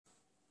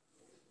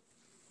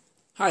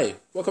Hi,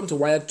 welcome to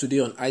Wired Today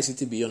on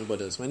ICT Beyond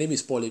Borders. My name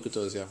is Paul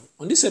Ekutozia.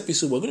 On this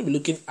episode, we're going to be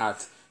looking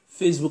at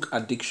Facebook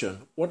addiction.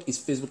 What is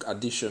Facebook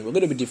addiction? We're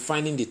going to be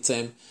defining the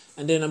term,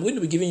 and then I'm going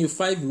to be giving you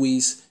 5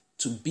 ways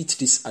to beat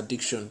this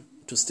addiction,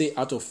 to stay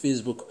out of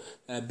Facebook,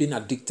 being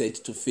addicted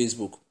to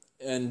Facebook.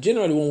 And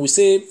generally, when we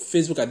say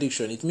Facebook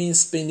addiction, it means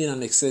spending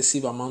an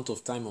excessive amount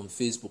of time on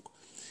Facebook.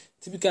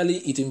 Typically,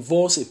 it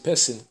involves a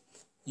person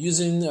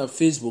using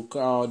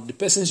Facebook, the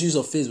person's use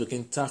of Facebook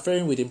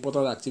interfering with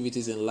important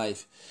activities in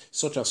life,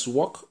 such as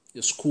work,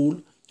 your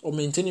school, or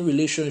maintaining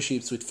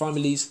relationships with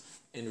families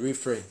and real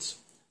friends.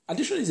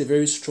 Addiction is a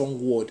very strong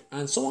word,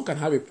 and someone can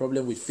have a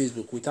problem with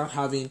Facebook without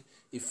having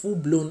a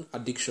full-blown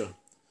addiction.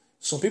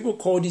 Some people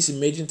call this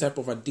emerging type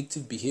of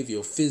addictive behavior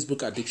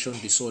Facebook addiction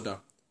disorder,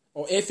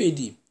 or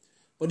FAD.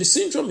 But the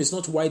syndrome is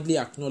not widely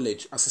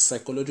acknowledged as a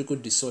psychological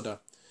disorder,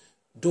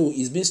 though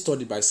it's being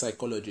studied by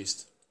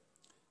psychologists.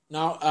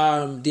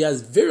 Now,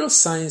 there's various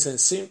signs and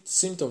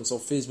symptoms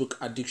of Facebook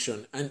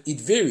addiction, and it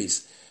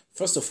varies.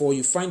 First of all,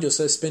 you find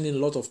yourself spending a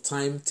lot of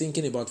time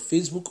thinking about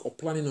Facebook or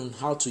planning on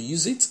how to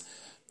use it.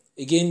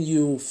 Again,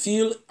 you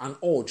feel an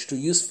urge to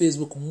use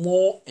Facebook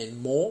more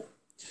and more.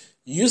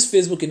 You use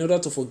Facebook in order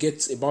to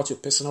forget about your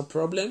personal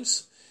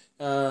problems.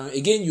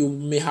 Again, you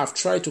may have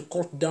tried to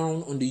cut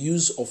down on the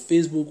use of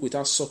Facebook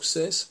without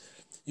success.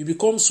 You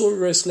become so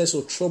restless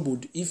or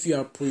troubled if you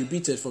are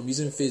prohibited from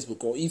using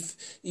Facebook, or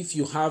if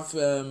you have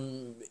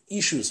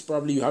issues,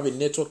 probably you have a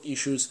network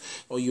issues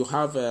or you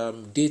have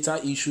data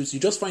issues.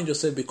 You just find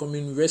yourself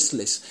becoming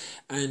restless,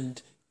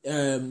 and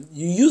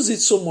you use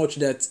it so much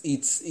that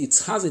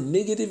it has a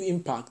negative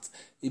impact.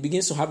 It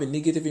begins to have a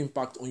negative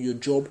impact on your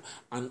job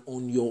and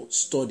on your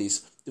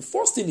studies. The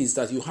first thing is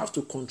that you have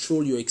to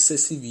control your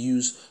excessive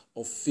use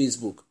of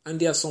Facebook,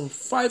 and there are some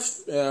 5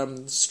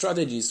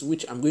 strategies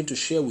which I'm going to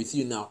share with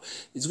you now.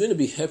 It's going to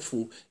be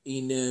helpful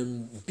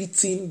in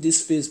beating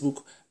this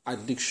Facebook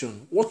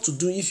addiction. What to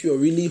do if you're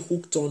really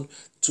hooked on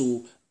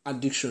to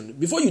addiction.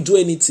 Before you do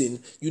anything,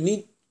 you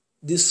need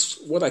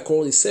this, what I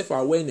call, is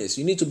self-awareness.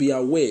 You need to be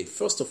aware,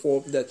 first of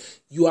all, that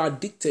you are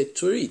addicted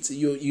to it.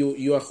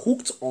 You are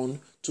hooked on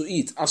to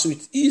it. As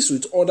it is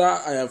with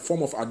other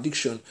form of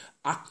addiction,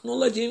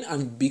 acknowledging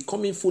and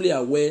becoming fully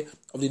aware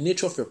of the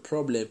nature of your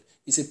problem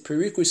is a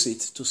prerequisite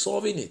to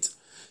solving it.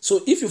 So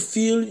if you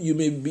feel you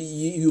may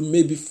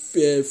be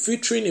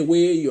filtering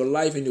away your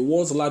life in the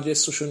world's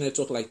largest social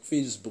network like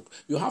Facebook,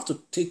 you have to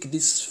take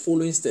these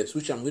following steps,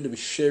 which I'm going to be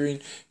sharing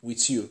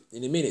with you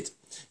in a minute.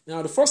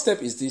 Now, the first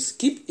step is this: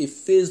 keep a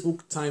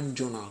Facebook time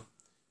journal.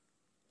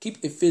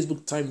 Keep a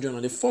Facebook time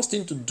journal. The first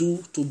thing to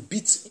do to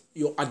beat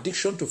your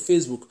addiction to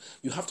Facebook,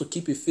 you have to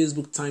keep a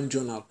Facebook time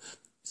journal.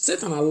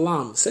 Set an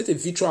alarm, set a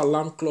virtual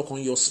alarm clock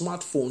on your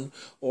smartphone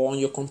or on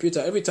your computer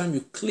every time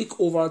you click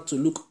over to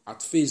look at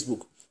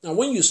Facebook. Now,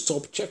 when you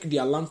stop, check the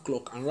alarm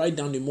clock and write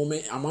down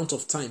the amount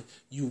of time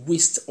you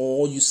waste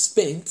or you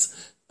spent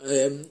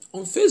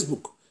on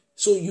Facebook.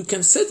 So you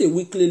can set a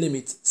weekly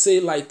limit, say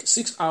like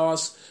 6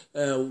 hours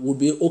would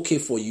be okay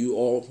for you,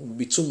 or would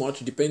be too much,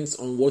 depends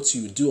on what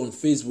you do on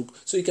Facebook.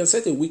 So you can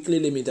set a weekly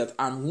limit that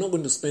I'm not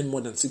going to spend more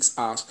than 6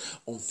 hours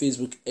on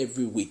Facebook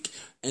every week.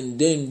 And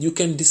then you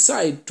can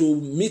decide to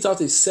mete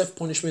out a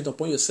self-punishment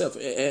upon yourself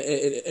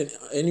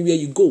anywhere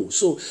you go.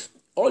 So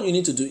all you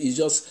need to do is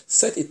just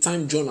set a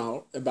time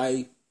journal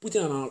by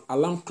putting an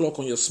alarm clock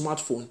on your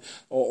smartphone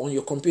or on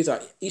your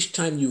computer each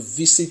time you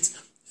visit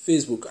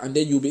Facebook, and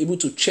then you'll be able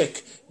to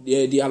check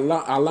the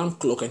alarm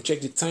clock and check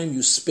the time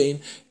you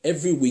spend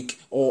every week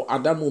or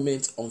at that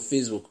moment on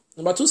Facebook.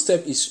 Number 2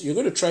 step is you're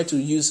going to try to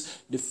use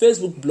the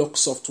Facebook block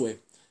software.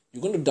 You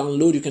can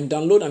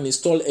download and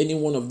install any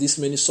one of these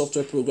many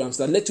software programs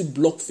that let you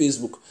block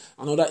Facebook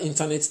and other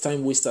internet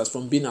time wasters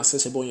from being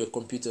accessible on your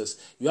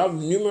computers. You have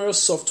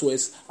numerous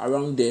softwares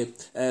around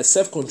there.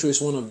 Self-Control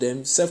is one of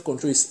them.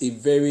 Self-Control is a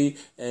very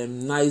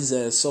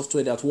nice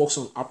software that works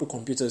on Apple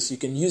computers. You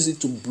can use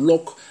it to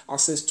block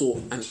access to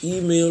an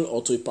email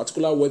or to a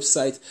particular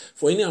website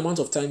for any amount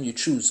of time you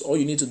choose. All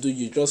you need to do,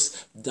 you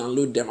just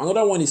download them.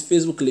 Another one is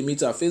Facebook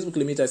Limiter. Facebook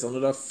Limiter is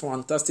another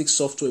fantastic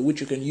software which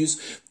you can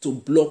use to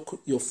block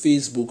your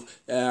Facebook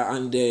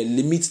and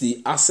limit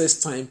the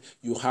access time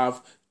you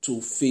have to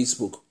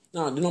Facebook.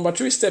 Now, the number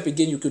 3 step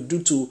again you could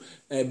do to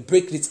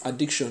break this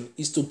addiction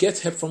is to get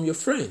help from your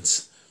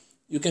friends.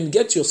 You can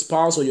get your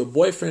spouse or your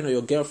boyfriend or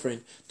your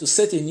girlfriend to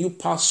set a new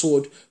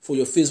password for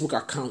your Facebook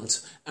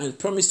account and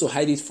promise to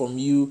hide it from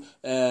you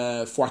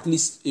for at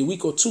least a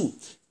week or 2.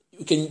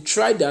 You can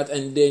try that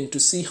and then to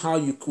see how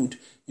you could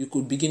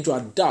begin to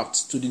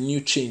adapt to the new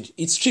change.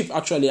 It's cheap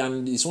actually,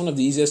 and it's one of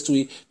the easiest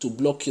way to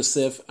block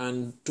yourself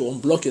and to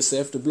unblock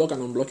yourself, to block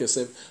and unblock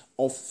yourself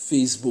of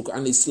Facebook.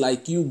 And it's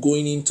like you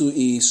going into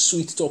a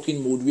sweet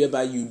talking mode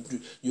whereby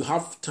you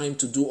have time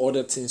to do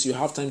other things. You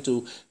have time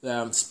to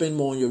spend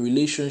more on your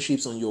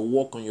relationships, on your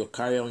work, on your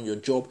career, on your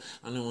job,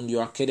 and on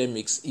your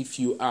academics if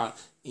you are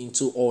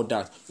into all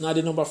that. Now,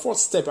 the number 4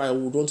 step I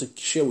would want to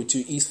share with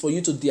you is for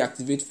you to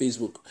deactivate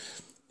Facebook.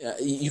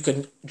 you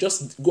can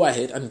just go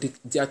ahead and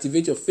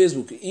deactivate your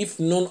Facebook. If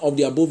none of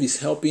the above is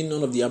helping,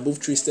 none of the above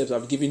 3 steps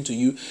I've given to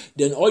you,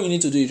 then all you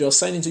need to do is just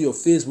sign into your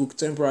Facebook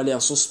temporarily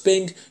and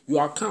suspend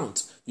your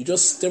account. You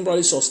just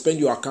temporarily suspend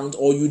your account,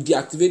 or you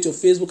deactivate your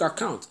Facebook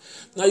account.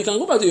 Now you can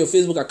go back to your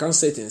Facebook account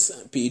settings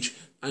page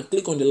and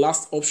click on the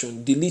last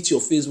option, delete your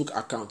Facebook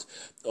account,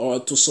 or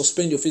to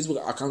suspend your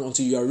Facebook account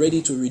until you are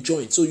ready to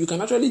rejoin. So you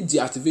can actually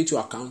deactivate your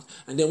account,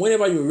 and then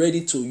whenever you're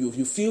ready to,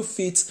 you feel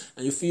fit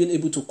and you feel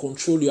able to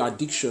control your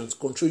addictions,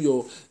 control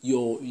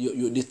your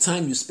the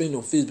time you spend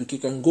on Facebook, you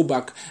can go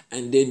back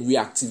and then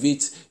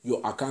reactivate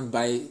your account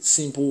by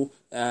simple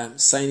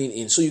signing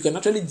in. So you can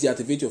actually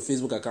deactivate your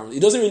Facebook account. It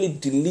doesn't really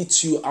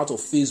delete you out of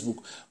Facebook.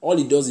 All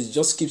it does is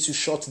just keeps you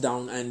shut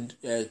down and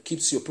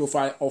keeps your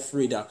profile off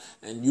radar,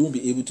 and you won't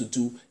be able to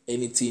do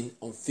anything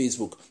on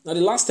Facebook. Now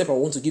the last step I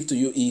want to give to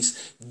you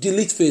is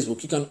delete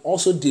Facebook. You can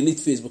also delete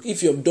Facebook.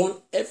 If you have done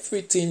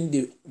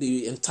everything,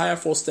 the entire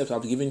 4 steps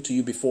I've given to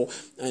you before,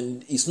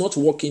 and it's not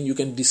working, you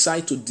can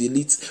decide to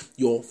delete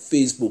your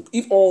Facebook.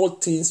 If all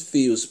things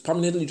fails,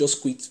 permanently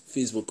just quit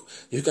Facebook.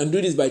 You can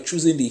do this by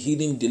choosing the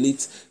hidden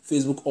delete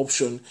Facebook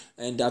option,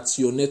 and that's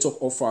your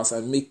network offers,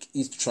 and makes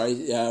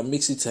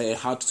it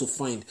hard to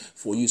find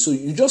for you. So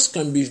you just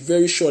can be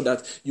very sure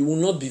that you will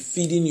not be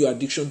feeding your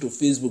addiction to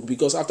Facebook,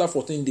 because after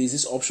 14 days,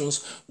 these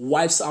options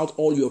wipes out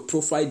all your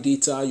profile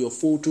data, your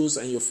photos,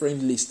 and your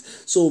friend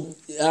list. So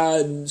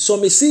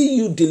some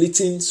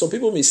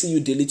people may see you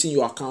deleting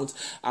your account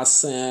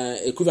as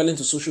equivalent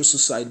to social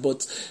suicide,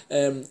 but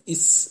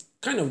it's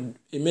kind of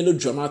a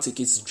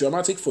melodramatic. It's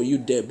dramatic for you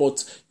there,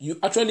 but you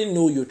actually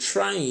know you're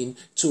trying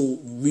to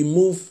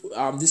remove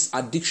this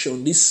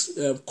addiction,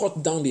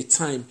 cut down the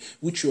time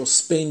which you're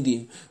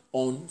spending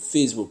on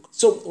Facebook.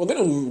 So we're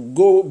going to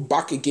go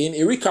back again.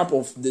 A recap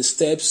of the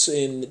steps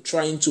in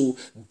trying to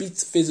beat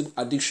Facebook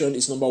addiction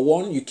is: number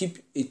 1, you keep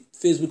a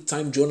Facebook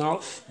time journal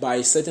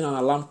by setting an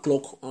alarm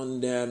clock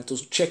on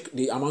to check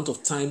the amount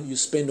of time you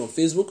spend on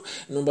Facebook.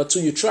 Number 2,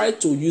 you try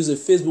to use a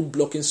Facebook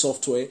blocking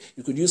software.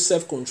 You could use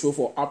self-control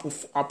for Apple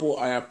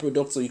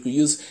products, or you could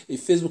use a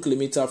Facebook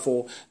limiter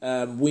for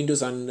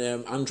Windows and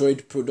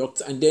Android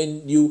products. And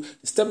then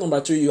step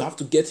number 3, you have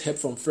to get help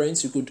from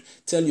friends. You could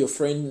tell your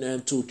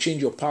friend to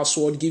change your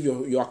password, give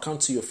your account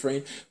to your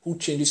friend who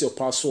changes your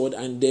password,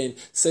 and then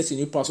set a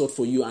new password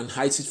for you and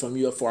hides it from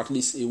you for at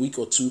least a week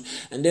or 2.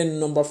 And then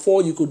number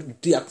 4, you could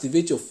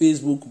deactivate your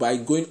Facebook by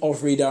going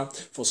off radar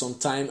for some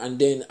time, and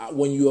then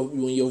when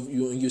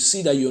you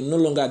see that you're no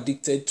longer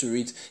addicted to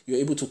it, you're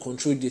able to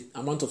control the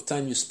amount of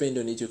time you spend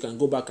on it, you can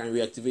go back and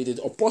reactivate it.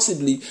 Or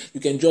possibly you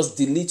can just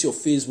delete your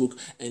Facebook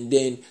and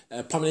then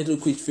permanently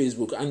quit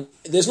Facebook. And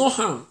there's no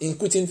harm in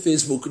quitting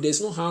Facebook. There's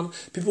no harm.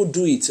 People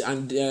do it,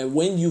 and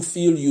when you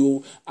feel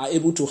you are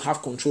able to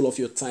have control of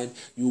your time,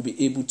 you will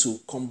be able to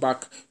come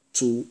back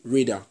to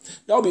radar.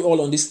 That will be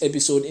all on this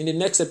episode. In the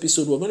next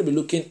episode, we're going to be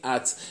looking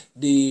at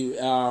the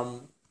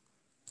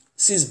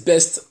 6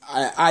 best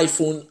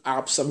iPhone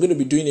apps. I'm going to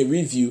be doing a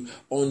review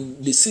on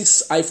the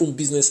 6 iPhone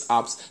business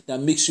apps that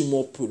makes you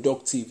more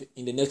productive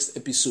in the next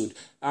episode.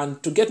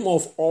 And to get more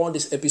of all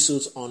these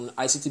episodes on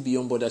ICT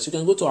Beyond Borders, you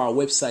can go to our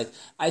website,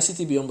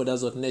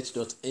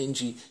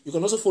 ictbeyondborders.net.ng. You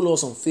can also follow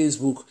us on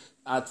Facebook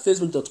at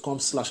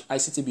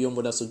facebook.com/ICT Beyond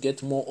Borders to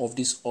get more of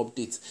these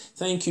updates.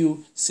 Thank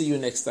you. See you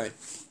next time.